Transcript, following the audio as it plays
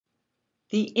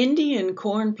The Indian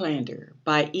Corn Planter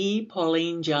by E.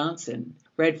 Pauline Johnson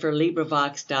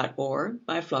LibriVox.org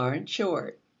by Florence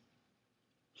Short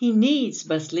He needs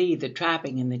must leave the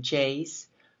trapping and the chase,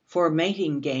 For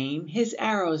mating game his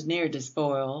arrows ne'er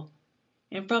despoil,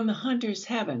 And from the hunter's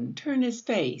heaven turn his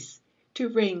face, To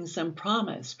wring some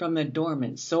promise from the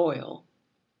dormant soil.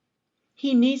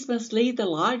 He needs must leave the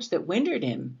lodge that winded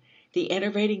him, The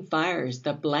enervating fires,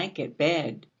 the blanket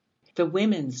bed, The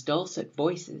women's dulcet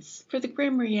voices, for the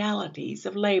grim Realities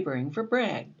of laboring for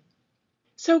bread.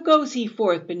 So goes he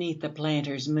forth beneath the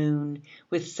planter's moon,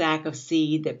 With sack of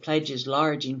seed that pledges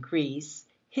large increase.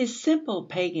 His simple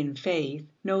pagan faith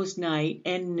knows night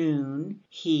and noon,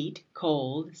 Heat,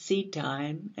 cold,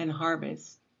 seedtime, and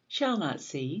harvest, shall not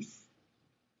cease.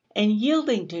 And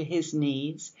yielding to his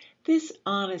needs, this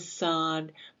honest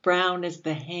sod, Brown as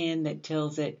the hand that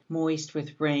tills it, moist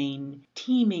with rain,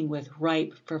 Teeming with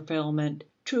ripe fulfilment,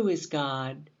 true as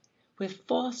God, With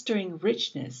fostering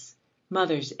richness,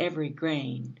 mothers every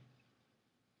grain.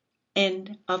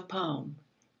 End of poem.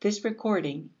 This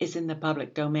recording is in the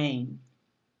public domain.